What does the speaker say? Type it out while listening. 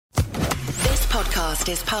podcast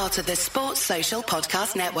is part of the Sports Social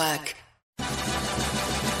Podcast Network.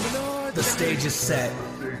 The stage is set.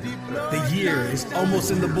 The year is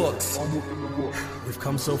almost in the books. We've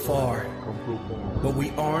come so far, but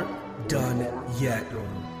we aren't done yet.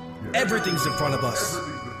 Everything's in front of us.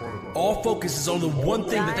 All focus is on the one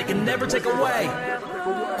thing that they can never take away.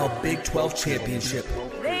 A Big 12 championship.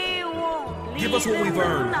 Give us what we've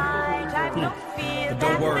earned. But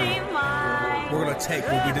don't worry. We're going to take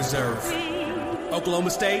what we deserve. Oklahoma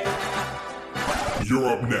State. You're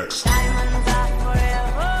up next.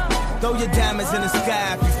 Throw your diamonds in the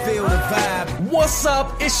sky if you feel the vibe. What's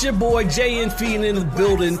up? It's your boy JNF in the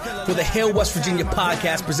building for the Hail West Virginia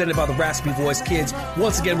podcast presented by the Raspy Voice Kids.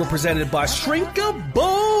 Once again, we're presented by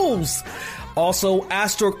Shrinkables. Also,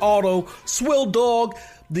 Asterisk Auto, Swill Dog,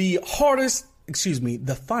 the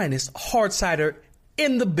finest hard cider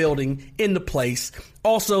in the building, in the place.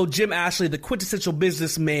 Also, Jim Ashley, the quintessential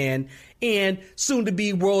businessman and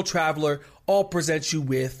soon-to-be world traveler, all present you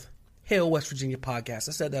with Hail West Virginia podcast.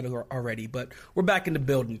 I said that already, but we're back in the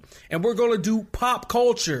building. And we're going to do pop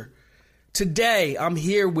culture. Today, I'm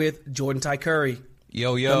here with Jordan Ty Curry.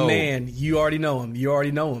 Yo. The man, you already know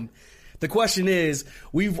him. The question is,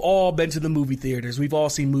 we've all been to the movie theaters. We've all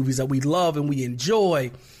seen movies that we love and we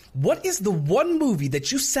enjoy. What is the one movie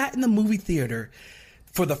that you sat in the movie theater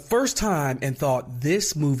for the first time and thought,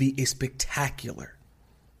 this movie is spectacular?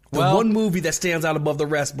 The one movie that stands out above the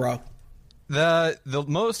rest, bro. The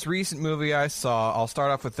most recent movie I saw, I'll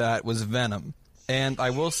start off with that, was Venom. And I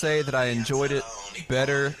will say that I enjoyed it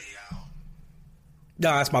better.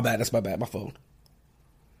 No, that's my bad. My phone.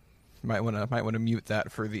 Might want to mute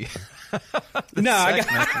that for the. No,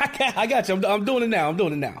 I got you. I'm doing it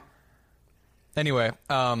now. Anyway,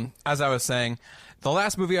 as I was saying, the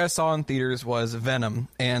last movie I saw in theaters was Venom,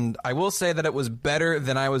 and I will say that it was better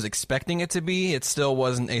than I was expecting it to be. It still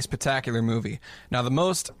wasn't a spectacular movie. Now, the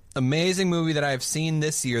most amazing movie that I've seen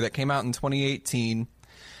this year that came out in 2018,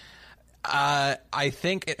 I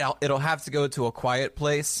think it'll have to go to A Quiet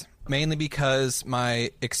Place, mainly because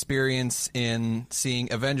my experience in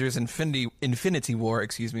seeing Avengers Infinity War,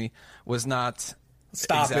 was not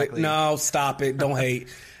exactly... Stop it. Don't hate.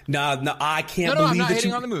 No, I can't believe that I'm not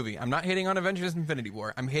hating on the movie. I'm not hating on Avengers Infinity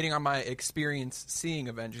War. I'm hating on my experience seeing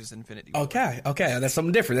Avengers Infinity War. Okay. That's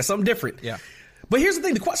something different. Yeah. But here's the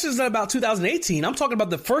thing. The question is not about 2018. I'm talking about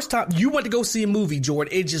the first time you went to go see a movie,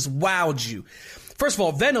 Jordan. It just wowed you. First of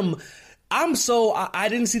all, Venom, I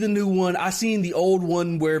didn't see the new one. I seen the old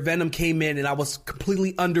one where Venom came in and I was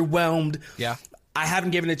completely underwhelmed. Yeah. I haven't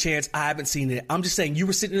given it a chance. I haven't seen it. I'm just saying, you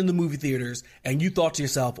were sitting in the movie theaters and you thought to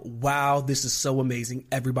yourself, wow, this is so amazing.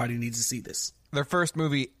 Everybody needs to see this. Their first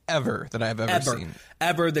movie ever that I've ever seen.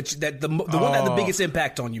 Ever. The one that had the biggest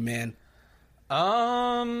impact on you, man.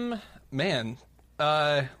 Man. All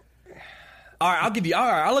right,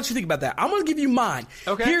 I'll let you think about that. I'm going to give you mine.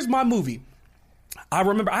 Okay. Here's my movie. I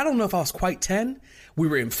remember, I don't know if I was quite 10. We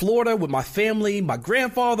were in Florida with my family, my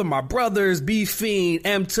grandfather, my brothers, B-Fiend,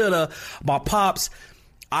 my pops.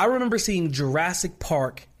 I remember seeing Jurassic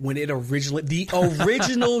Park when the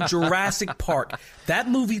original Jurassic Park. That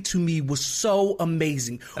movie to me was so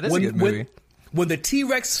amazing. That is a good movie. When the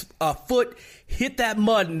T-Rex foot hit that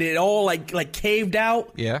mud and it all like caved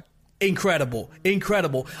out. Yeah. Incredible.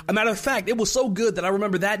 A matter of fact, it was so good that I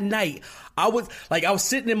remember that night I was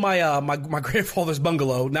sitting in my my grandfather's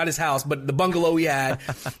bungalow, not his house, but the bungalow he had,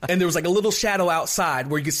 and there was like a little shadow outside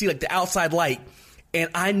where you could see like the outside light. And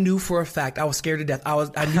I knew for a fact, I was scared to death.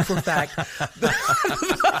 I knew for a fact the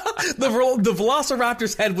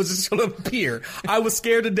Velociraptor's head was just going to appear. I was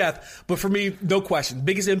scared to death. But for me, no question,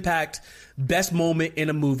 biggest impact, best moment in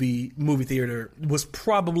a movie theater was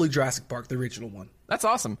probably Jurassic Park, the original one. That's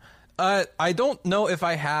awesome. I don't know if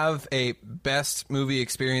I have a best movie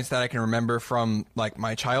experience that I can remember from like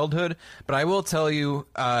my childhood, but I will tell you,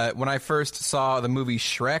 when I first saw the movie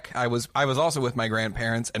Shrek, I was also with my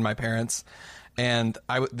grandparents and my parents, and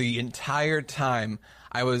the entire time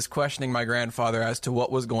I was questioning my grandfather as to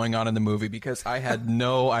what was going on in the movie because I had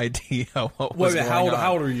no idea what was going on.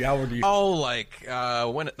 How old are you? Oh, like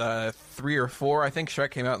 3 or 4. I think Shrek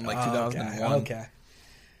came out in 2001. Okay.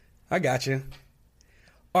 I got you.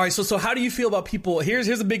 All right, so how do you feel about people? Here's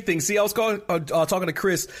a big thing. See, I was talking to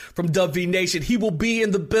Chris from Dub V Nation. He will be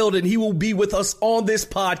in the building. He will be with us on this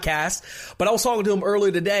podcast. But I was talking to him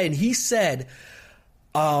earlier today, and he said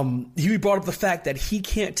he brought up the fact that he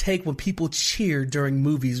can't take when people cheer during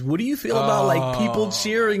movies. What do you feel about like people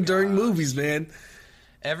cheering during movies, man?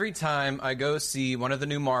 Every time I go see one of the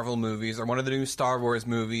new Marvel movies or one of the new Star Wars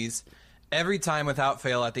movies, every time without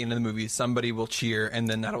fail at the end of the movie, somebody will cheer, and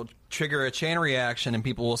then that'll trigger a chain reaction and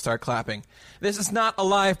people will start clapping. This is not a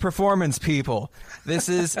live performance, people. This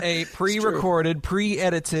is a pre-recorded,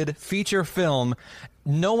 pre-edited feature film.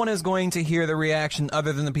 No one is going to hear the reaction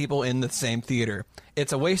other than the people in the same theater.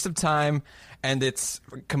 It's a waste of time, and it's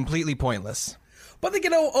completely pointless. But they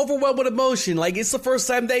get overwhelmed with emotion. Like, it's the first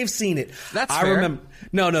time they've seen it. That's fair. I remember.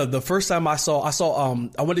 No. The first time I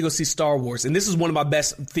went to go see Star Wars, and this is one of my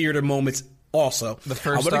best theater moments. Also, the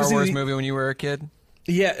first Star Wars movie when you were a kid.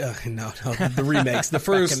 Yeah, no, the remakes, the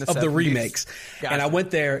first of the remakes, Gotcha. And I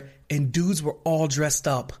went there, and dudes were all dressed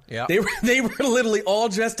up. Yeah, they were literally all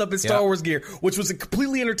dressed up in Star Wars gear, which was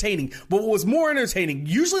completely entertaining. But what was more entertaining,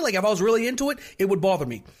 usually, like if I was really into it, it would bother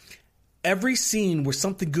me. Every scene where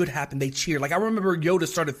something good happened, they cheered. Like, I remember Yoda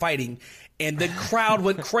started fighting, and the crowd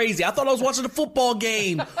went crazy. I thought I was watching a football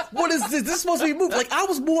game. What is this? This is supposed to be a movie. Like, I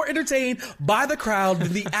was more entertained by the crowd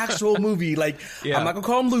than the actual movie. Like, I'm not going to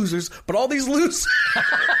call them losers, but all these losers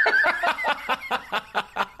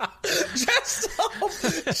just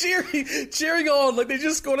cheering on like they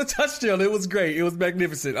just scored a touchdown. It was great. It was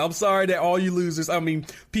magnificent. I'm sorry that all you losers,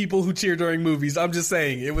 people who cheer during movies, I'm just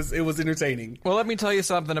saying, it was entertaining. Well, let me tell you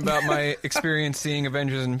something about my experience seeing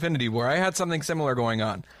Avengers Infinity War. I had something similar going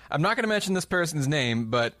on. I'm not going to mention this person's name,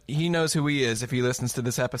 but he knows who he is if he listens to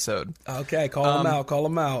this episode. Okay, call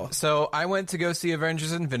him out. So I went to go see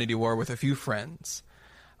Avengers Infinity War with a few friends.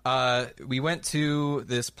 We went to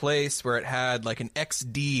this place where it had like an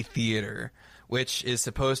XD theater, which is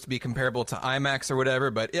supposed to be comparable to IMAX or whatever,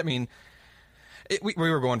 but I mean, we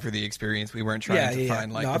were going for the experience. We weren't trying to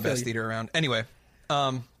find the best theater around. Anyway,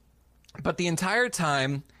 but the entire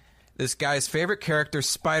time, this guy's favorite character,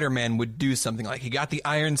 Spider-Man, would do something. Like, he got the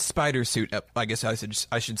Iron Spider suit up. I guess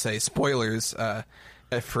I should say spoilers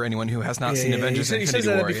for anyone who has not seen Avengers Infinity War. You should have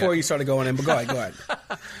said that before you started going in, but go ahead.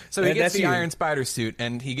 So he gets the Iron Spider suit,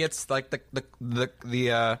 and he gets like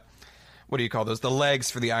the what do you call those? The legs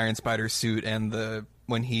for the Iron Spider suit, and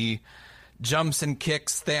when he jumps and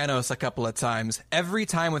kicks Thanos a couple of times. Every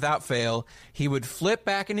time without fail, he would flip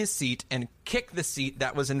back in his seat and kick the seat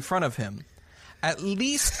that was in front of him. At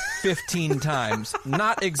least 15 times.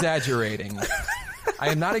 Not exaggerating. I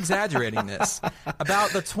am not exaggerating this.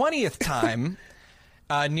 About the 20th time,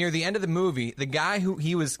 near the end of the movie, the guy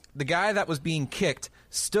that was being kicked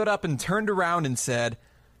stood up and turned around and said,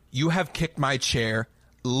 "You have kicked my chair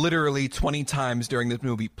literally 20 times during this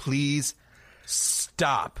movie. Please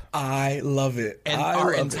stop." I love it. And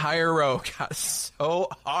our entire row got so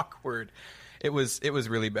awkward. It was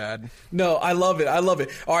really bad. No, I love it. I love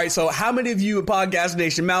it. All right, so how many of you in Podcast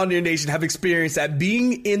Nation, Mountaineer Nation, have experienced that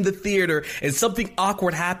being in the theater and something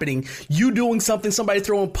awkward happening, you doing something, somebody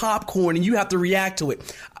throwing popcorn, and you have to react to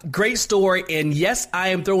it? Great story, and yes, I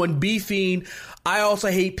am throwing B-Fiend. I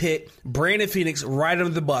also hate Pitt, Brandon Phoenix, right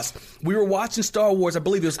under the bus. We were watching Star Wars, I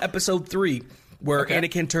believe it was episode 3, where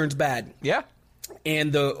Anakin turns bad. Yeah.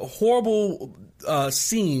 And the horrible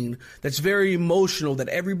scene that's very emotional that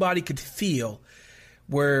everybody could feel,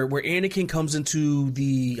 where Anakin comes into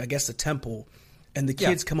the temple, and the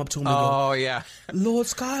kids come up to him and go, "Lord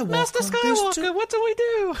Skywalker, Master Skywalker, what do we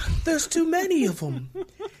do? There's too many of them."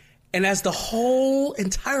 And as the whole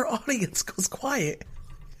entire audience goes quiet,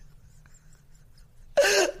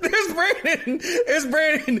 there's Brandon.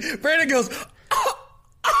 Brandon goes,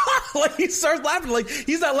 like, he starts laughing. Like,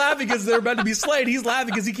 he's not laughing because they're about to be slain. He's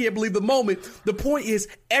laughing because he can't believe the moment. The point is,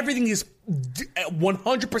 everything is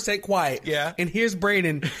 100% quiet. Yeah. And here's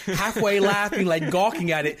Brandon halfway laughing, like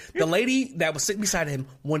gawking at it. The lady that was sitting beside him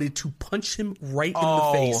wanted to punch him right in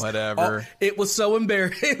the face. Whatever. It was so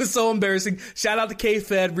embarrassing. It was so embarrassing. Shout out to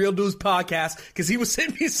K-Fed, Real News Podcast, because he was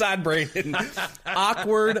sitting beside Brandon.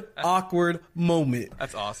 awkward moment.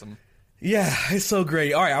 That's awesome. Yeah, it's so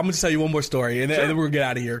great. All right, I'm going to tell you one more story, and then we're going to get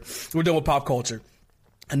out of here. We're done with pop culture.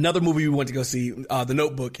 Another movie we went to go see, The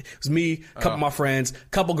Notebook. It was me, a couple of my friends,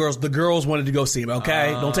 couple girls. The girls wanted to go see it,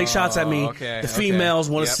 okay? Don't take shots at me. Okay, the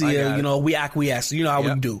females want to see it. You know, we acquiesce. You know how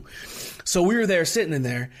we do. So we were there, sitting in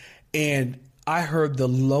there, and I heard the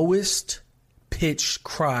lowest pitched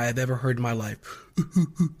cry I've ever heard in my life.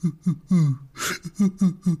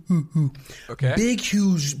 Okay. Big,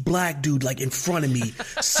 huge black dude, like in front of me,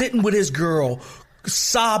 sitting with his girl,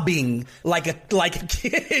 sobbing like a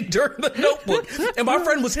kid during The Notebook. And my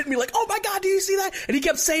friend was hitting me like, "Oh my God, do you see that?" And he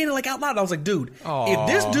kept saying it like out loud. I was like, dude, if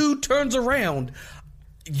this dude turns around,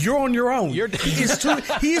 you're on your own. He is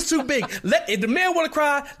too big. If the man want to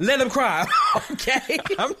cry, let him cry. Okay?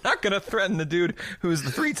 I'm not going to threaten the dude who's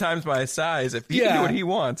 3 times my size if he can do what he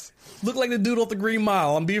wants. Look like the dude off the Green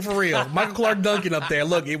Mile. I'm being for real. Michael Clark Duncan up there.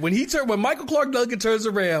 Look, when Michael Clark Duncan turns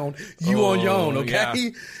around, you on your own, okay?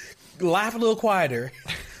 Yeah. Laugh a little quieter.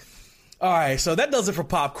 All right, so that does it for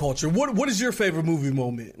pop culture. What is your favorite movie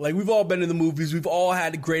moment? Like, we've all been in the movies. We've all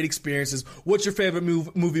had great experiences. What's your favorite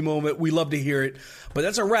movie moment? We love to hear it. But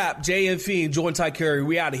that's a wrap. Jay and Fiend, Jordan Ty Curry,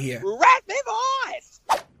 we out of here. Rat me voice!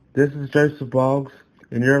 This is Joseph Boggs,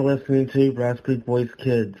 and you're listening to Raspberry Voice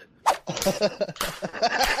Kids.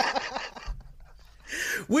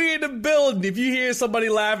 We in the building. If you hear somebody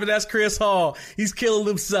laughing, that's Chris Hall. He's killing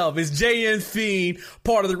himself. It's JN Fiend,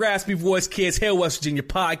 part of the Raspy Voice Kids, Hail West Virginia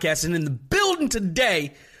podcast. And in the building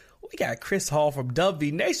today, we got Chris Hall from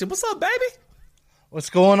WV Nation. What's up, baby? What's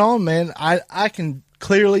going on, man? I can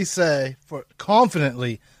clearly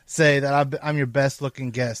confidently say that I'm your best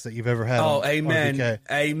looking guest that you've ever had. Oh, on amen. RVK.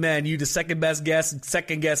 Amen. You the second best guest,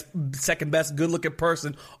 second best good looking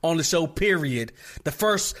person on the show, period. The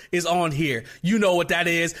first is on here. You know what that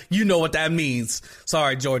is. You know what that means.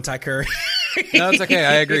 Sorry, Jordan Ty Curry. No, it's okay.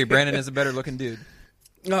 I agree. Brandon is a better looking dude.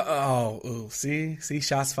 See,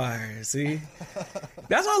 shots fired. See,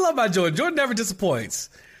 that's what I love about Jordan. Jordan never disappoints.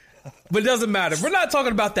 But it doesn't matter. We're not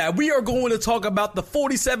talking about that. We are going to talk about the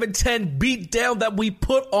 47-10 beatdown that we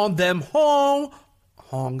put on them Horned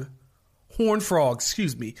Frogs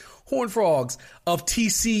of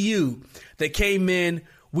TCU. They came in.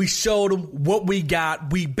 We showed them what we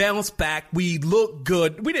got. We bounced back. We looked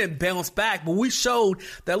good. We didn't bounce back, but we showed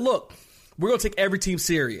that, look, we're going to take every team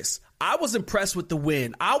serious. I was impressed with the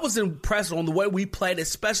win. I was impressed on the way we played,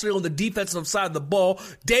 especially on the defensive side of the ball.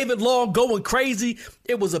 David Long going crazy.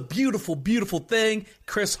 It was a beautiful, beautiful thing.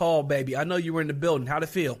 Chris Hall, baby, I know you were in the building. How'd it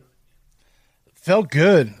feel? Felt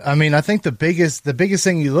good. I mean, I think the biggest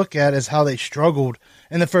thing you look at is how they struggled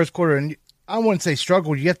in the first quarter. And I wouldn't say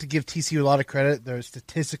struggled. You have to give TCU a lot of credit. They're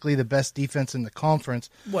statistically the best defense in the conference.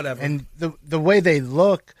 Whatever. And the way they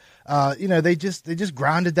look, they just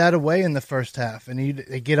grounded that away in the first half, and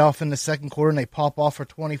they get off in the second quarter and they pop off for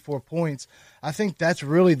 24 points. I think that's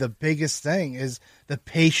really the biggest thing is the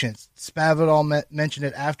patience. Spavital mentioned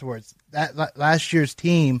it afterwards. That last year's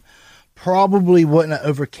team probably wouldn't have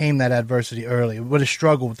overcame that adversity early. It would have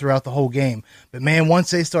struggled throughout the whole game. But man,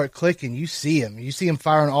 once they start clicking, you see them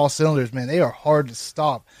firing all cylinders. Man, they are hard to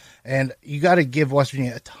stop. And you got to give West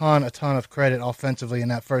Virginia a ton of credit offensively in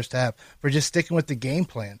that first half for just sticking with the game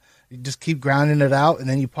plan. You just keep grounding it out, and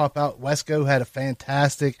then you pop out. Wesco had a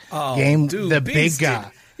fantastic game. Dude, the big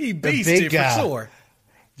guy. He beasted for sure.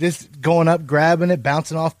 Just going up, grabbing it,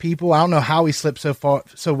 bouncing off people. I don't know how he slipped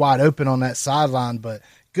so wide open on that sideline, but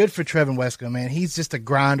good for Trevin Wesco, man. He's just a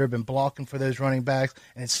grinder, been blocking for those running backs,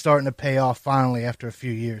 and it's starting to pay off finally after a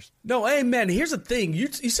few years. No, amen. Here's the thing. You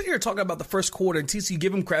sit here talking about the first quarter, and TCU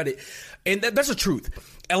give him credit, and that's the truth.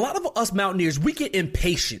 A lot of us Mountaineers, we get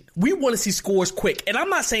impatient. We want to see scores quick. And I'm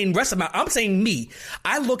not saying rest of them. I'm saying me.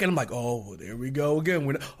 I look and I'm like, oh, there we go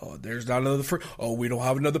again. There's not another free. Oh, we don't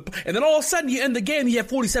have another. And then all of a sudden, you end the game, you have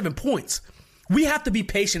 47 points. We have to be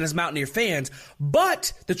patient as Mountaineer fans.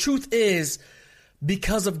 But the truth is,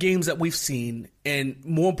 because of games that we've seen, and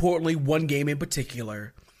more importantly, one game in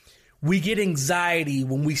particular, we get anxiety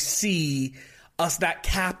when we see us not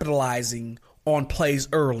capitalizing on plays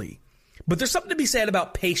early. But there's something to be said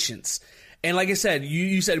about patience. And like I said,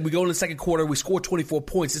 you said we go in the second quarter, we score 24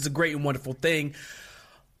 points. It's a great and wonderful thing.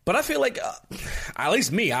 But I feel like, at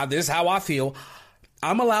least me, this is how I feel.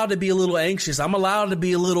 I'm allowed to be a little anxious. I'm allowed to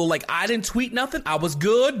be a little like, I didn't tweet nothing. I was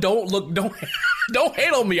good. Don't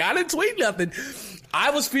hate on me. I didn't tweet nothing.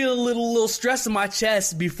 I was feeling a little stress in my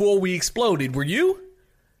chest before we exploded. Were you?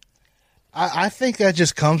 I think that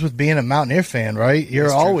just comes with being a Mountaineer fan, right?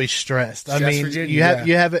 You're always stressed. I mean, Virginia,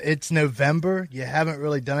 you have it's November. You haven't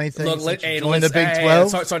really done anything. Look, join the Big 12.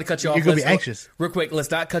 Sorry to cut you off. You're gonna be anxious. Real quick,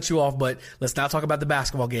 let's not cut you off, but let's not talk about the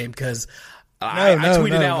basketball game because I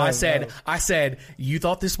tweeted out. I said, you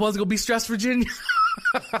thought this was gonna be stress, Virginia?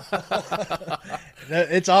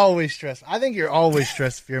 It's always stress. I think you're always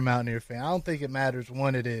stressed if you're a Mountaineer fan. I don't think it matters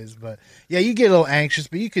when it is, but yeah, you get a little anxious.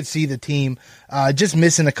 But you could see the team just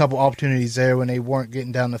missing a couple opportunities there when they weren't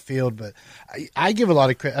getting down the field. But I give a lot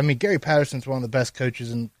of credit. I mean, Gary Patterson's one of the best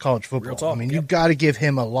coaches in college football. Real talk, you got to give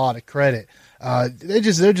him a lot of credit. They're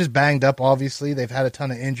just banged up. Obviously, they've had a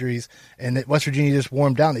ton of injuries, and West Virginia just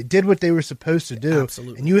warmed down. They did what they were supposed to do.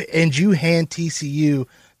 Absolutely. And you hand TCU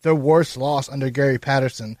their worst loss under Gary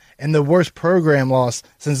Patterson and the worst program loss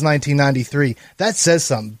since 1993. That says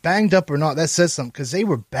something. Banged up or not, that says something because they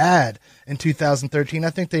were bad in 2013. I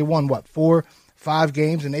think they won, 4-5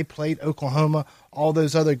 games, and they played Oklahoma, all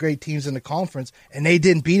those other great teams in the conference, and they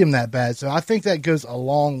didn't beat them that bad. So I think that goes a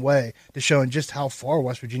long way to showing just how far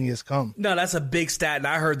West Virginia has come. No, that's a big stat, and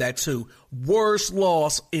I heard that too. Worst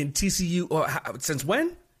loss in TCU since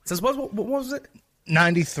when? Since what was it?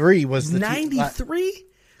 93 was the 93?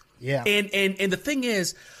 Yeah. And the thing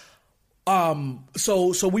is,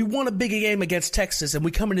 So we won a big game against Texas, and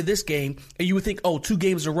we come into this game, and you would think, 2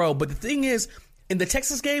 games in a row. But the thing is, in the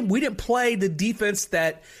Texas game, we didn't play the defense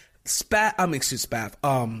that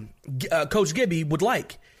Coach Gibby would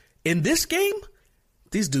like. In this game,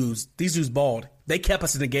 these dudes balled. They kept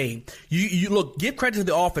us in the game. You look, give credit to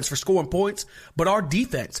the offense for scoring points, but our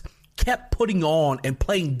defense kept putting on and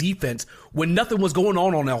playing defense when nothing was going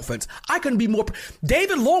on offense. I couldn't be more.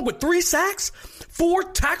 David Long with 3 sacks, 4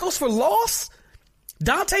 tackles for loss.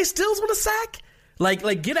 Dante Stills with a sack.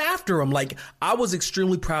 Like get after him. Like, I was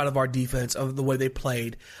extremely proud of our defense, of the way they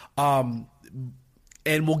played. And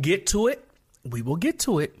we'll get to it. We will get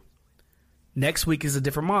to it. Next week is a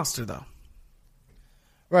different monster, though.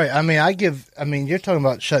 Right. I mean, you're talking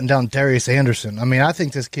about shutting down Darius Anderson. I mean, I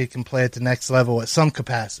think this kid can play at the next level at some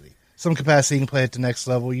capacity. Some capacity he can play at the next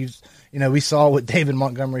level. We saw what David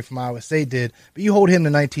Montgomery from Iowa State did, but you hold him to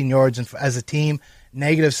 19 yards, and as a team,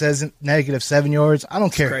 -7 yards. I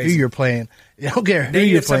don't care who you're playing. I don't care who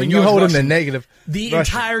you're playing. You hold him to negative. The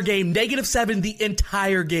entire game, -7 the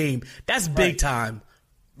entire game. That's big time.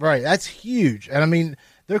 Right. That's huge. And I mean,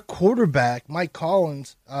 their quarterback, Mike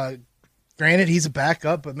Collins, granted, he's a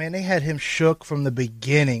backup, but man, they had him shook from the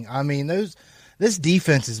beginning. I mean, this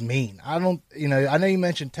defense is mean. I know you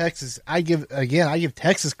mentioned Texas. I give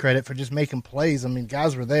Texas credit for just making plays. I mean,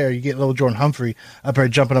 guys were there. You get little Jordan Humphrey up there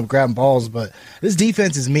jumping up, grabbing balls, but this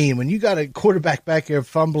defense is mean. When you got a quarterback back here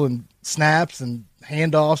fumbling snaps and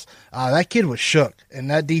handoffs, that kid was shook, and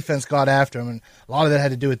that defense got after him. And a lot of that had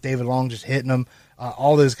to do with David Long just hitting him.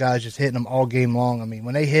 All those guys just hitting him all game long. I mean,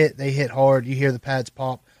 when they hit hard. You hear the pads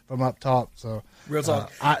pop from up top. So real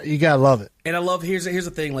talk, you gotta love it. And I love here's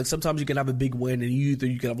the thing. Like, sometimes you can have a big win, and you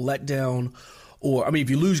can have a letdown, or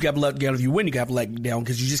if you lose, you got to let down. If you win, you got to let down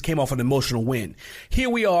because you just came off an emotional win.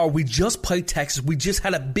 Here we are. We just played Texas. We just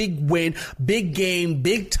had a big win, big game,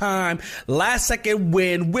 big time, last second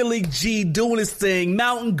win. Willie G doing his thing.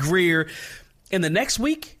 Mountain Greer. And the next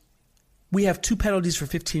week, we have 2 penalties for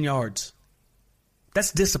 15 yards.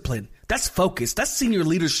 That's discipline. That's focus. That's senior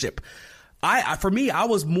leadership. For me, I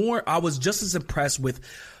was just as impressed with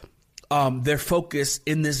their focus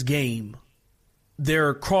in this game.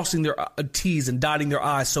 They're crossing their T's and dotting their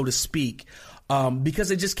I's, so to speak, because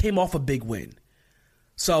they just came off a big win.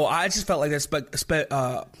 So I just felt like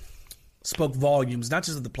that spoke volumes, not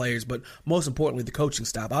just of the players, but most importantly, the coaching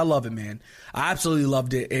staff. I love it, man. I absolutely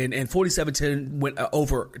loved it. And 47-10 went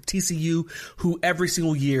over TCU, who every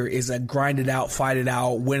single year is a grind it out, fight it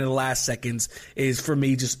out, win in the last seconds, is for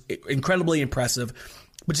me just incredibly impressive.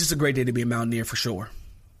 But just a great day to be a Mountaineer for sure.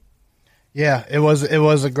 Yeah, it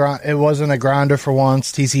wasn't a grinder for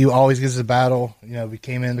once. TCU always gives a battle. We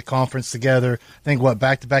came in the conference together. I think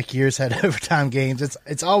back-to-back years had overtime games.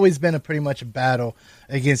 It's always been pretty much a battle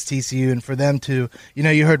against TCU, and for them to,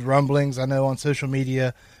 you heard rumblings, I know, on social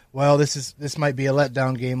media. Well, this might be a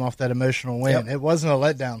letdown game off that emotional win. Yep. It wasn't a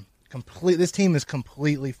letdown. This team is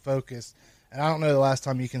completely focused, and I don't know the last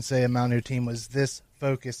time you can say a Mountaineer team was this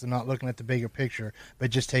focused and not looking at the bigger picture, but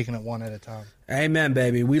just taking it one at a time. Amen,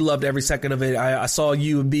 baby. We loved every second of it. I saw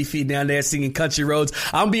you and Beefy down there singing Country Roads.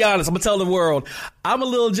 I'm going to be honest. I'm going to tell the world. I'm a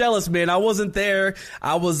little jealous, man. I wasn't there.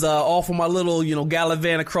 I was off on my little,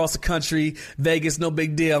 gallivant across the country. Vegas, no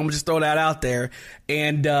big deal. I'm going to just throw that out there.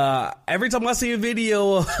 And every time I see a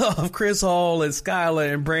video of Chris Hall and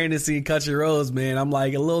Skylar and Brandon singing Country Roads, man, I'm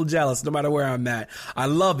like a little jealous no matter where I'm at. I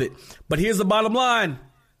love it. But here's the bottom line.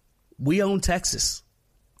 We own Texas.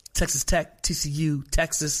 Texas Tech, TCU,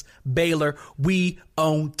 Texas, Baylor. We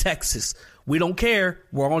own Texas. We don't care.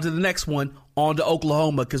 We're on to the next one, on to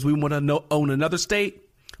Oklahoma, because we want to own another state.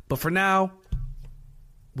 But for now,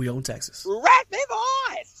 we own Texas. Rapid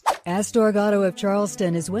voice! Astorg Auto of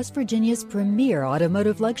Charleston is West Virginia's premier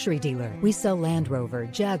automotive luxury dealer. We sell Land Rover,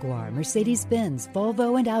 Jaguar, Mercedes-Benz,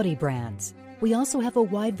 Volvo, and Audi brands. We also have a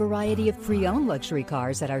wide variety of pre-owned luxury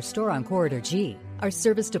cars at our store on Corridor G. Our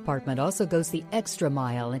service department also goes the extra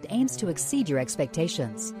mile and aims to exceed your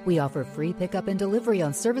expectations. We offer free pickup and delivery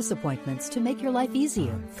on service appointments to make your life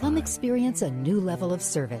easier. Come experience a new level of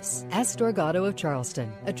service. Astorg Auto of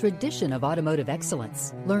Charleston, a tradition of automotive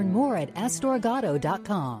excellence. Learn more at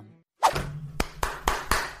astorgauto.com.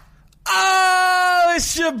 Oh,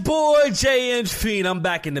 it's your boy, J.N. Fiend. I'm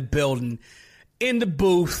back in the building, in the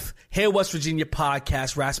booth. Hey, West Virginia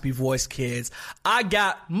podcast, Raspy Voice Kids. I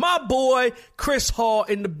got my boy, Chris Hall,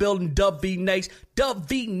 in the building, Dub V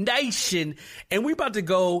Nation. And we're about to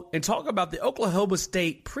go and talk about the Oklahoma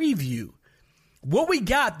State preview. What we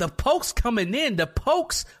got, the Pokes coming in. The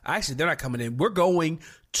Pokes, actually, they're not coming in. We're going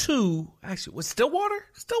to, was Stillwater?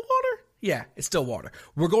 Stillwater? Yeah, it's Stillwater.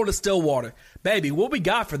 We're going to Stillwater. Baby, what we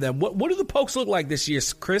got for them? What do the Pokes look like this year,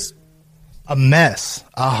 Chris? A mess,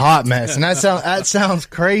 a hot mess, and that sounds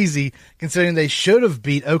crazy considering they should have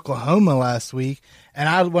beat Oklahoma last week.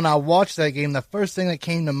 And when I watched that game, the first thing that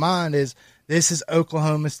came to mind is this is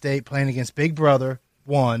Oklahoma State playing against Big Brother.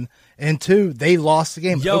 1 and 2, they lost the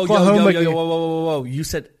game. Whoa! You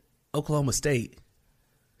said Oklahoma State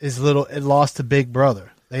is little. It lost to Big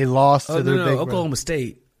Brother. They lost to their Big Oklahoma Brother.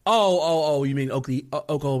 State. Oh! You mean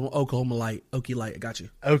Oklahoma Light? Okie Light. I got you.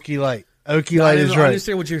 Okie Light. Okie Light is right. I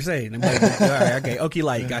understand what you're saying. I'm like, all right, okay. Okie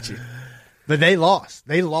Light. Got you. But they lost.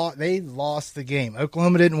 They lost the game.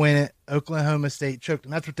 Oklahoma didn't win it. Oklahoma State choked,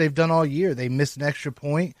 and that's what they've done all year. They missed an extra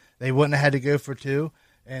point. They wouldn't have had to go for 2,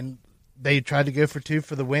 and they tried to go for 2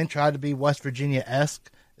 for the win. Tried to be West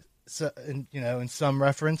Virginia-esque, in some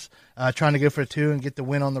reference, trying to go for 2 and get the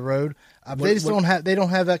win on the road. They don't have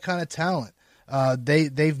that kind of talent.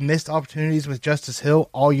 They've missed opportunities with Justice Hill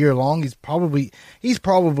all year long. He's probably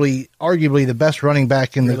arguably the best running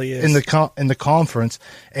back in the conference,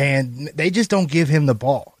 and they just don't give him the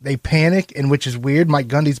ball. They panic, and which is weird. Mike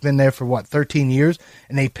Gundy's been there for 13 years,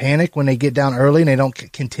 and they panic when they get down early and they don't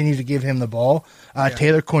continue to give him the ball.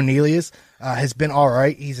 Taylor Cornelius has been all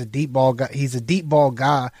right. He's a deep ball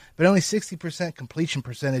guy, but only 60% completion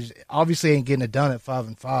percentage. Obviously, ain't getting it done at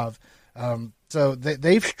 5-5. So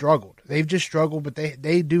they've struggled. They've just struggled, but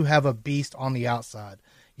they do have a beast on the outside.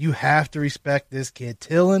 You have to respect this kid.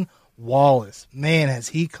 Tylan Wallace, man, has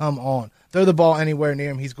he come on. Throw the ball anywhere near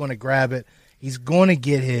him, he's going to grab it. He's going to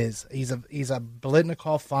get his. He's a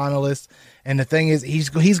Biletnikoff finalist, and the thing is, he's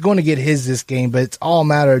going to get his this game, but it's all a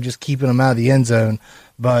matter of just keeping him out of the end zone.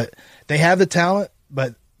 But they have the talent,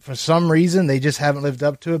 but for some reason, they just haven't lived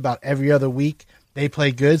up to it. About every other week, they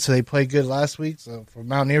play good, so they played good last week. So for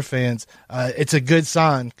Mountaineer fans, it's a good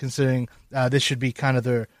sign considering this should be kind of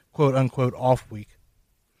their quote-unquote off week.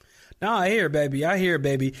 No, I hear it,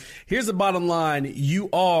 baby. Here's the bottom line. You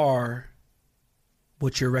are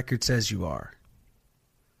what your record says you are.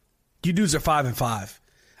 You dudes are 5-5.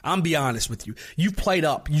 I'm be honest with you. You've played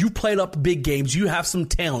up. You played up big games. You have some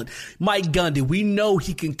talent. Mike Gundy, we know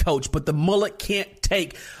he can coach, but the mullet can't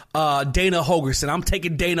take Dana Holgerson. I'm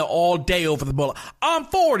taking Dana all day over the mullet. I'm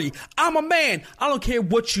 40. I'm a man. I don't care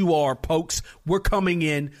what you are, pokes. We're coming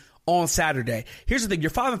in on Saturday. Here's the thing. You're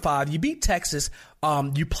 5-5. You beat Texas.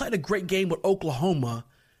 You played a great game with Oklahoma.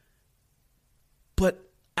 But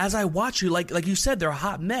as I watch you, like you said, they're a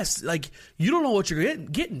hot mess. Like, you don't know what you're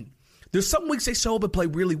getting. There's some weeks they show up and play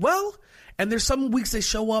really well, and there's some weeks they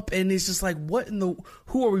show up and it's just like,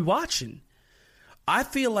 who are we watching? I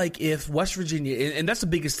feel like if West Virginia, and that's the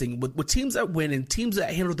biggest thing, with teams that win and teams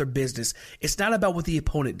that handle their business, it's not about what the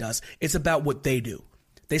opponent does. It's about what they do.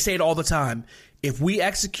 They say it all the time. If we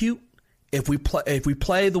execute, if we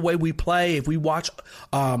play the way we play, if we watch,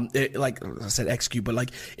 like I said, execute, but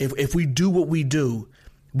like if we do what we do,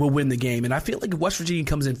 we'll win the game. And I feel like if West Virginia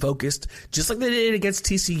comes in focused, just like they did against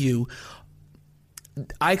TCU,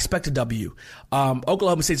 I expect a W.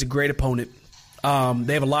 Oklahoma State's a great opponent. They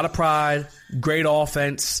have a lot of pride, great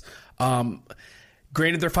offense. Granted,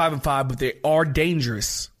 they're 5-5, but they are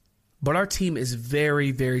dangerous. But our team is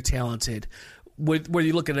very, very talented. Whether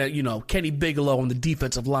you're looking at, Kenny Bigelow on the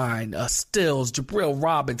defensive line, Stills, Jabril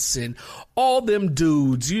Robinson, all them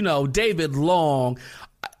dudes, David Long.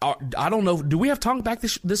 I don't know. Do we have Tongue back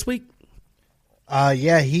this week?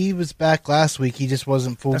 Yeah, he was back last week. He just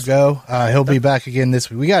wasn't full go. He'll be back again this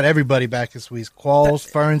week. We got everybody back this week. Qualls,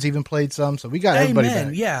 Ferns even played some, so we got everybody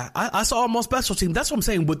back. Yeah, I saw him on special team. That's what I'm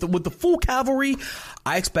saying. With the full cavalry,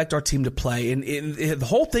 I expect our team to play. And the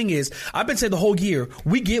whole thing is, I've been saying the whole year,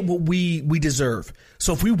 we get what we deserve.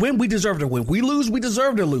 So if we win, we deserve to win. If we lose, we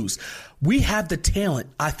deserve to lose. We have the talent,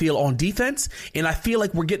 I feel, on defense, and I feel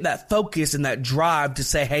like we're getting that focus and that drive to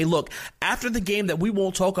say, hey, look, after the game that we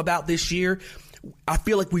won't talk about this year, I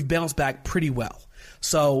feel like we've bounced back pretty well.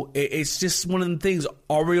 So it's just one of the things.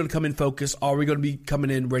 Are we going to come in focused? Are we going to be coming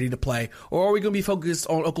in ready to play? Or are we going to be focused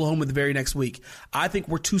on Oklahoma the very next week? I think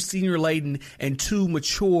we're too senior-laden and too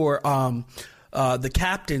mature. The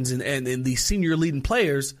captains and the senior-leading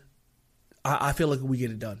players, I feel like we get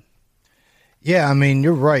it done. Yeah, I mean,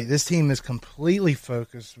 you're right. This team is completely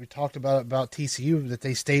focused. We talked about TCU, that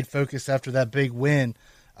they stayed focused after that big win.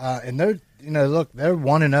 And they're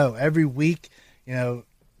 1-0 every week.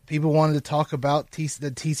 People wanted to talk about the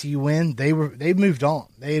TCU win. They moved on.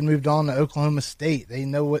 They had moved on to Oklahoma State. They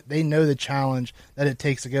know the challenge that it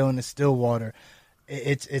takes to go into Stillwater.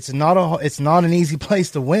 It's not an easy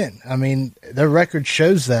place to win. I mean, their record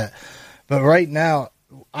shows that. But right now,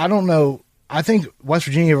 I don't know. I think West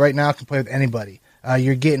Virginia right now can play with anybody.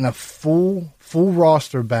 You're getting a full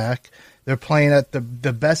roster back. They're playing at the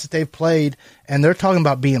best that they've played, and they're talking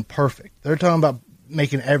about being perfect. They're talking about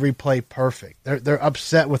making every play perfect. They're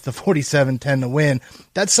upset with the 47-10 to win.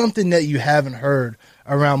 That's something that you haven't heard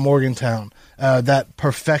around Morgantown. That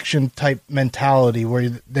perfection type mentality where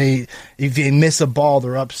if they miss a ball,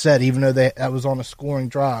 they're upset, even though that was on a scoring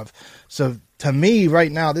drive. So to me,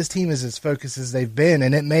 right now, this team is as focused as they've been,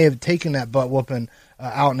 and it may have taken that butt whooping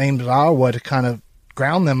out in Ames, Iowa, to kind of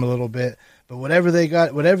ground them a little bit. But whatever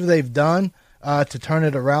they've done to turn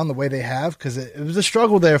it around the way they have, because it was a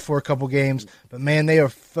struggle there for a couple games, but man, they are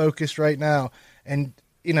focused right now. And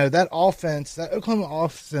that offense, that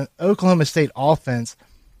Oklahoma State offense,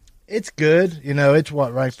 it's good. It's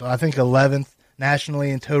ranked, I think, 11th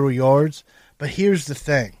nationally in total yards. But here's the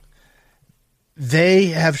thing: they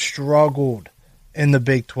have struggled in the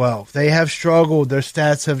Big 12. They have struggled. Their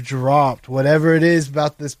stats have dropped. Whatever it is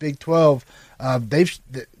about this Big 12.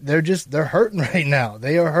 They're hurting right now.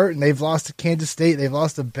 They are hurting. They've lost to Kansas State. They've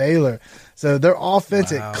lost to Baylor. So their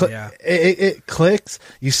offense, it clicks.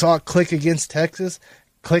 You saw it click against Texas,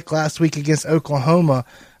 click last week against Oklahoma.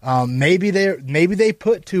 Maybe they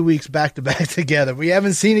put 2 weeks back to back together. We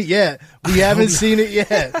haven't seen it yet.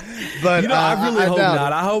 But I really hope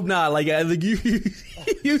not. I hope not. Like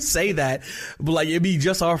you say that, but like it'd be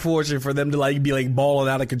just our fortune for them to be balling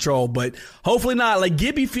out of control. But hopefully not. Like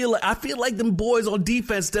Gibby I feel like them boys on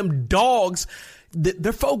defense, them dogs,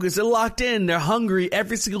 they're focused, they're locked in, they're hungry.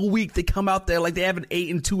 Every single week they come out there like they haven't ate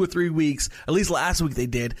in 2 or 3 weeks. At least last week they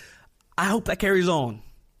did. I hope that carries on.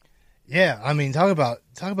 Yeah, I mean, talk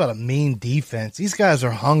about a mean defense. These guys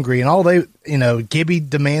are hungry, and all Gibby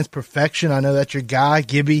demands perfection. I know that's your guy,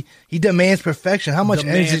 Gibby. He demands perfection. How much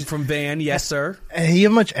energy from Van? Yes, sir. And how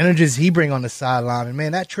much energy does he bring on the sideline? And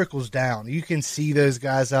man, that trickles down. You can see those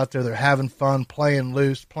guys out there. They're having fun, playing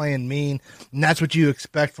loose, playing mean, and that's what you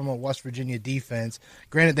expect from a West Virginia defense.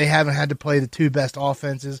 Granted, they haven't had to play the 2 best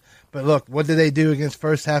offenses, but look, what did they do against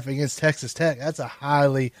first half against Texas Tech? That's a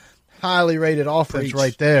highly rated offense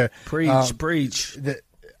right there. Preach.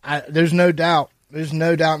 There's no doubt. There's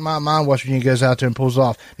no doubt in my mind West Virginia goes out there and pulls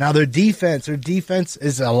off. Now their defense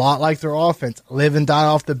is a lot like their offense. Live and die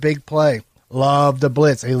off the big play. Love the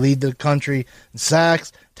blitz. They lead the country in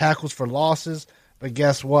sacks, tackles for losses. But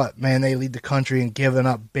guess what, man? They lead the country in giving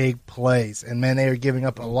up big plays. And, man, they are giving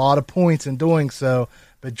up a lot of points in doing so.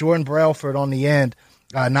 But Jordan Brailford on the end,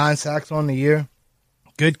 9 sacks on the year.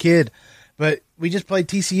 Good kid. But we just played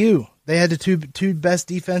TCU. They had the two best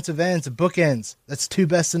defensive ends, the bookends. That's 2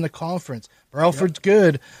 best in the conference. Brailford's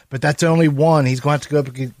good, but that's only one. He's going to have to go up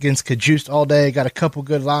against Cajuste all day. Got a couple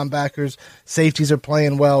good linebackers. Safeties are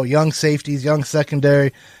playing well. Young safeties, young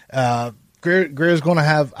secondary. Greer's going to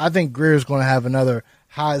have. I think Greer's going to have another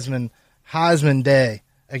Heisman day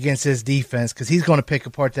against his defense because he's going to pick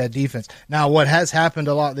apart that defense. Now, what has happened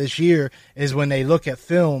a lot this year is when they look at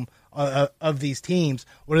film of these teams,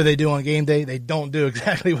 what do they do on game day? They don't do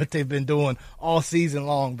exactly what they've been doing all season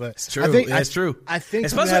long. But it's true. That's true. I think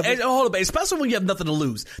especially when you have nothing to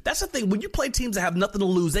lose. That's the thing. When you play teams that have nothing to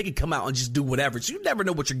lose, they can come out and just do whatever. So you never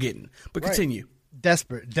know what you're getting. But continue.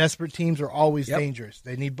 Desperate teams are always dangerous.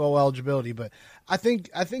 They need bowl eligibility. But I think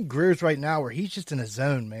Greer's right now where he's just in a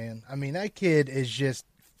zone, man. I mean, that kid is just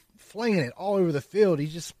flinging it all over the field.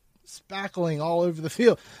 He's just spackling all over the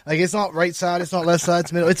field. Like, it's not right side, it's not left side,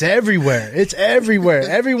 it's middle. It's everywhere.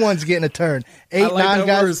 Everyone's getting a turn. 8, 9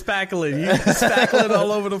 guys. Word, spackling. You spackling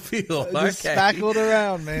all over the field. Just spackled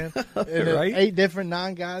around, man. Right? 8 different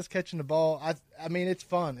 9 guys catching the ball. I mean, it's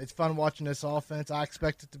fun. It's fun watching this offense. I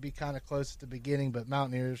expect it to be kind of close at the beginning, but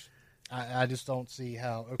Mountaineers, I just don't see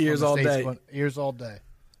how. Ears all day. Ears all day.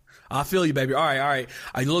 I feel you, baby. All right.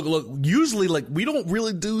 Look. Usually, like, we don't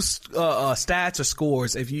really do stats or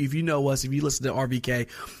scores. If you know us, if you listen to RVK,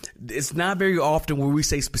 it's not very often where we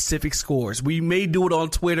say specific scores. We may do it on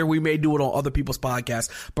Twitter. We may do it on other people's podcasts.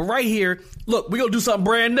 But right here, look, we're gonna do something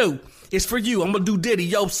brand new. It's for you. I'm gonna do Diddy.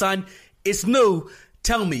 Yo, son, it's new.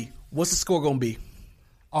 Tell me, what's the score gonna be?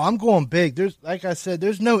 Oh, I'm going big. Like I said,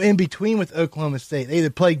 there's no in between with Oklahoma State. They either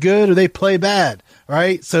play good or they play bad,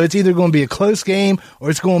 right? So it's either going to be a close game or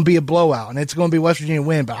it's going to be a blowout, and it's going to be West Virginia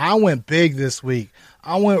win. But I went big this week.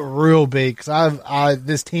 I went real big because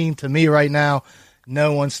this team, to me right now,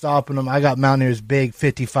 no one's stopping them. I got Mountaineers big,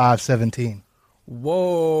 55-17.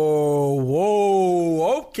 Whoa,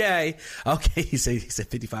 okay. He said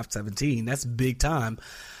 55-17. That's big time.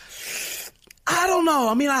 I don't know.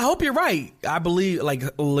 I mean, I hope you're right. I believe, like,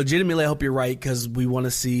 legitimately, I hope you're right because we want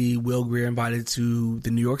to see Will Grier invited to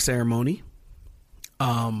the New York ceremony.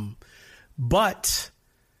 But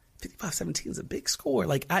 55-17 is a big score.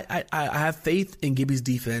 Like, I have faith in Gibby's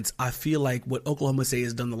defense. I feel like what Oklahoma State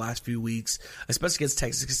has done the last few weeks, especially against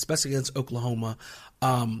Texas, especially against Oklahoma,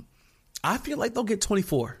 I feel like they'll get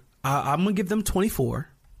 24. I'm going to give them 24.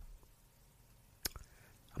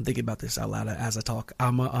 I'm thinking about this out loud as I talk.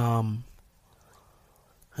 I'm going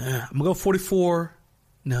to go 44.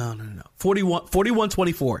 No.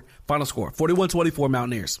 41-24. Final score. 41-24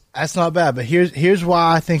 Mountaineers. That's not bad, but here's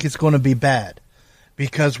why I think it's going to be bad.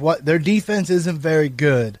 Because their defense isn't very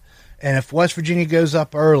good. And if West Virginia goes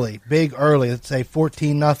up early, big early, let's say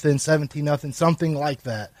 14-0, 17-0, something like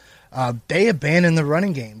that, they abandon the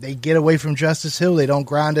running game. They get away from Justice Hill. They don't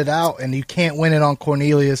grind it out, and you can't win it on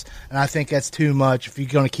Cornelius. And I think that's too much if you're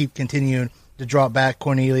going to keep continuing to drop back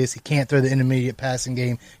Cornelius. He can't throw the intermediate passing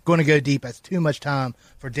game. Going to go deep. That's too much time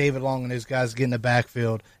for David Long and those guys to get in the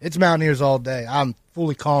backfield. It's Mountaineers all day. I'm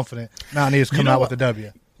fully confident Mountaineers come out with a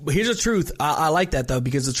W. But here's the truth. I like that, though,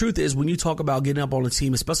 because the truth is when you talk about getting up on a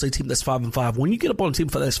team, especially a team that's 5-5, when you get up on a team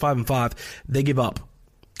that's 5-5, they give up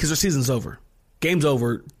because their season's over. Game's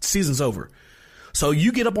over. Season's over. So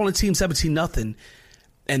you get up on a team 17-0,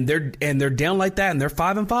 and they're down like that, and they're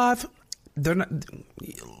 5-5. They're not.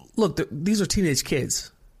 Look, these are teenage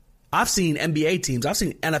kids. I've seen NBA teams. I've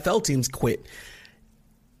seen NFL teams quit.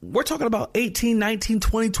 We're talking about 18, 19,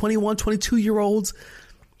 20, 21, 22-year-olds.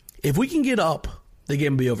 If we can get up, the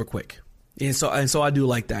game will be over quick. And so I do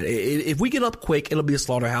like that. If we get up quick, it'll be a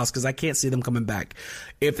slaughterhouse because I can't see them coming back.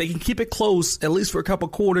 If they can keep it close, at least for a couple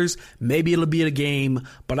quarters, maybe it'll be a game.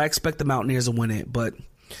 But I expect the Mountaineers to win it. But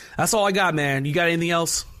that's all I got, man. You got anything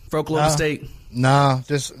else for Oklahoma State? No,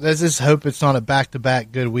 let's just hope it's not a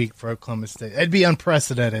back-to-back good week for Oklahoma State. It'd be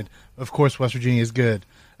unprecedented. Of course, West Virginia is good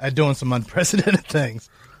at doing some unprecedented things.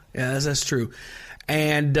 Yeah, that's true.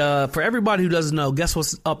 And for everybody who doesn't know, guess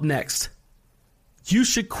what's up next? You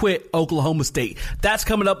should quit Oklahoma State. That's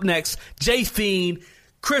coming up next. Jay Fiend,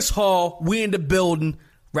 Chris Hall, we in the building.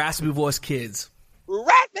 Raspy Voice Kids.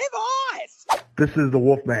 Raspy Voice! This is the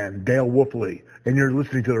Wolfman, Dale Wolfley, and you're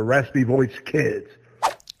listening to the Raspy Voice Kids.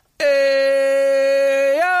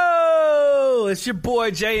 Hey, yo! It's your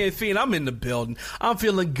boy Jay and Fiend. I'm in the building. I'm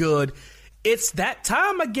feeling good. It's that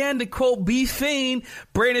time again to quote B Fiend,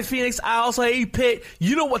 Brandon Phoenix, I also hate Pitt.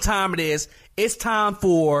 You know what time it is. It's time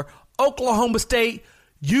for Oklahoma State,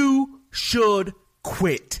 you should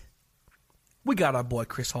quit. We got our boy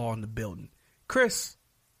Chris Hall in the building. Chris,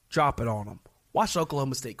 drop it on them. Watch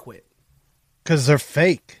Oklahoma State quit. Because they're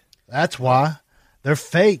fake. That's why. They're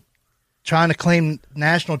fake. Trying to claim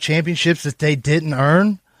national championships that they didn't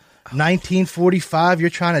earn. 1945, you're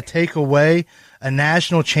trying to take away a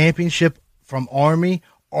national championship from Army,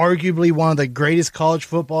 arguably one of the greatest college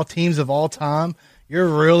football teams of all time. You're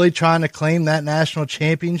really trying to claim that national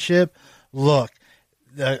championship? Look,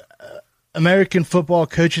 the American Football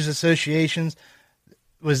Coaches Associations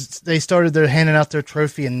they started handing out their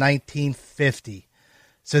trophy in 1950.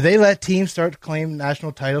 So they let teams start to claim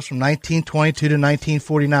national titles from 1922 to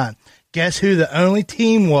 1949. Guess who the only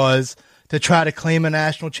team was to try to claim a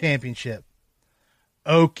national championship?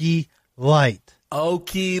 Okie Light.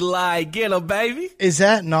 Okie Light. Get 'em, baby. Is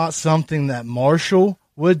that not something that Marshall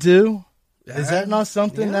would do? Is that not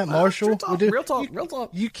something that Marshall would do? Real talk.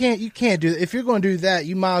 You can't do that. If you're going to do that,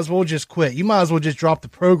 you might as well just quit. You might as well just drop the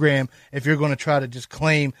program if you're going to try to just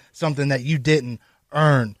claim something that you didn't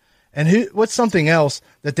earn. And what's something else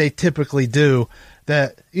that they typically do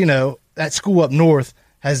that, that school up north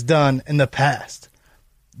has done in the past?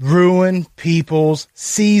 Ruin people's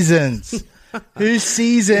seasons. Whose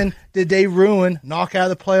season did they ruin, knock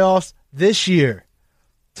out of the playoffs this year?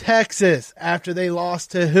 Texas, after they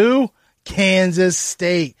lost to who? Kansas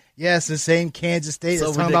State. Yes, the same Kansas State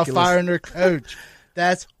that's talking about firing their coach.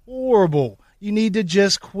 That's horrible. You need to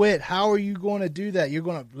just quit. How are you going to do that? You're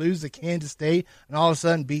going to lose to Kansas State and all of a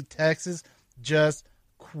sudden beat Texas? Just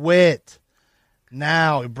quit.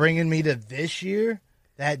 Now, bringing me to this year,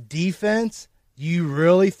 that defense, you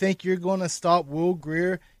really think you're going to stop Will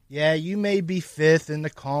Grier? Yeah, you may be fifth in the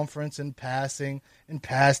conference in passing and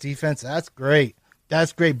pass defense. That's great.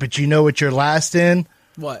 That's great. But you know what you're last in?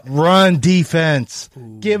 What? Run defense.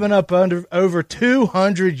 Ooh. Giving up over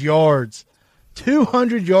 200 yards.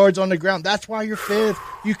 200 yards on the ground. That's why you're fifth.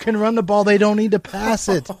 You can run the ball. They don't need to pass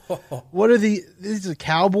it. These are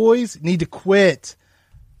Cowboys? Need to quit.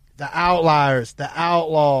 The outliers, the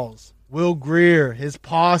outlaws. Will Grier, his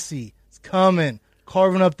posse is coming,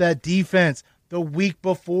 carving up that defense the week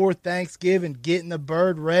before Thanksgiving, getting the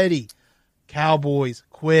bird ready. Cowboys,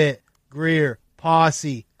 quit. Grier,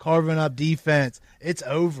 posse, carving up defense. It's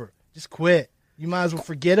over. Just quit. You might as well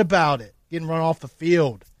forget about it. Getting run off the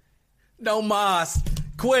field. No mas.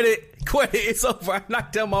 Quit it. It's over. I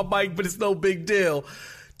knocked down my mic, but it's no big deal.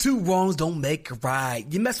 Two wrongs don't make a right.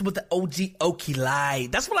 You're messing with the OG Okie Light.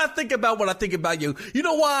 That's what I think about when I think about you. You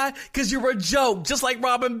know why? Because you're a joke. Just like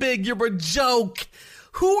Robin Big, you're a joke.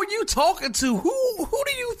 Who are you talking to? Who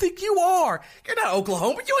do you think you are? You're not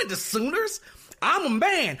Oklahoma. You ain't the Sooners. I'm a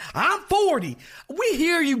man. I'm 40. We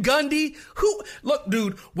hear you, Gundy. Look,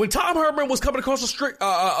 dude, when Tom Herman was coming across the street,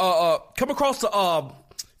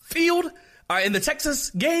 field in the Texas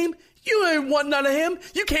game, you ain't want none of him.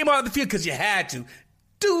 You came out of the field because you had to.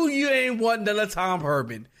 Dude, you ain't want none of Tom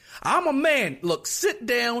Herman. I'm a man. Look, sit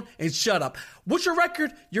down and shut up. What's your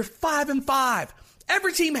record? You're 5-5.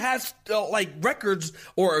 Every team has records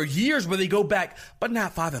or years where they go back, but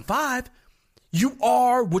not 5-5. You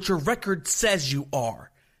are what your record says you are.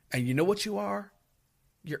 And you know what you are?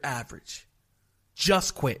 You're average.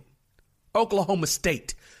 Just quit. Oklahoma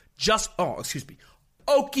State.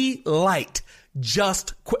 Okie Light.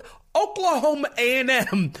 Just quit. Oklahoma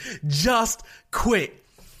A&M. Just quit.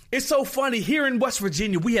 It's so funny. Here in West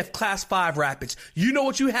Virginia, we have Class 5 Rapids. You know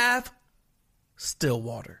what you have?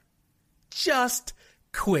 Stillwater. Just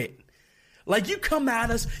quit. Like, you come at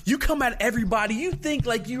us, you come at everybody, you think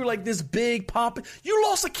like you're like this big pomp. You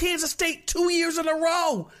lost to Kansas State 2 years in a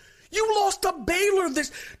row. You lost to Baylor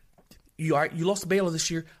you lost to Baylor this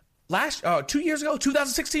year. 2 years ago,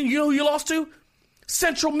 2016, you know who you lost to?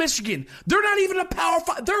 Central Michigan. They're not even a Power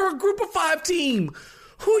 5. They're a Group of 5 team.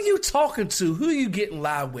 Who are you talking to? Who are you getting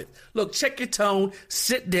loud with? Look, check your tone,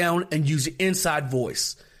 sit down, and use your inside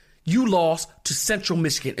voice. You lost to Central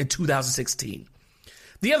Michigan in 2016.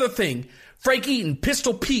 The other thing, Frank Eaton,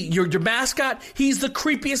 Pistol Pete, your mascot, he's the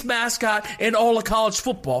creepiest mascot in all of college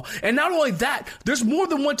football. And not only that, there's more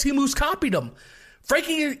than one team who's copied him.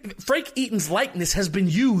 Frank Eaton's likeness has been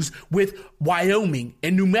used with Wyoming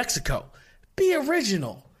and New Mexico. Be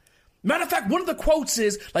original. Matter of fact, one of the quotes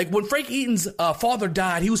is, like, when Frank Eaton's father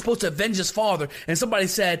died, he was supposed to avenge his father, and somebody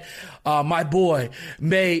said, my boy, I'm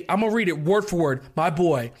going to read it word for word, my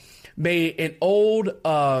boy, may an old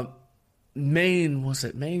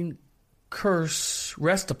Maine curse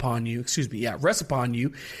rest upon you, rest upon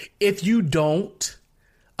you, if you don't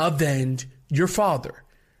avenge your father.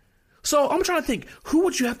 So I'm trying to think, who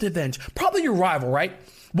would you have to avenge? Probably your rival, right?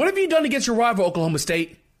 What have you done against your rival, Oklahoma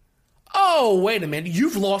State? Oh, wait a minute.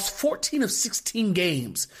 You've lost 14 of 16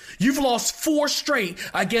 games. You've lost 4 straight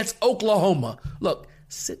against Oklahoma. Look,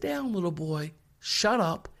 sit down, little boy. Shut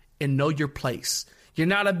up and know your place. You're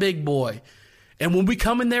not a big boy. And when we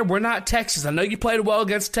come in there, we're not Texas. I know you played well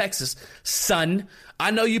against Texas, son.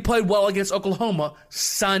 I know you played well against Oklahoma,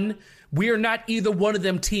 son. We are not either one of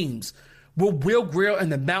them teams. We're Will Grier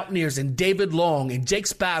and the Mountaineers and David Long and Jake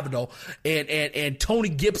Spavital and Tony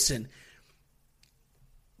Gibson.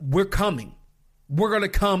 We're coming. We're going to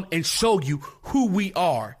come and show you who we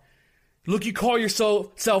are. Look, you call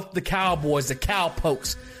yourself the Cowboys, the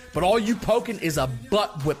Cowpokes, but all you poking is a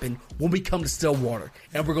butt whipping when we come to Stillwater,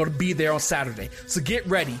 and we're going to be there on Saturday. So get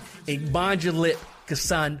ready and mind your lip, because,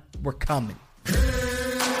 son, we're coming.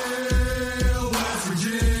 Hail West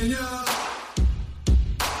Virginia.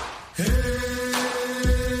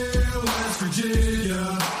 Hail West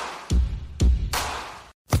Virginia.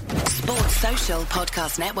 Sports Social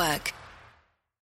Podcast Network.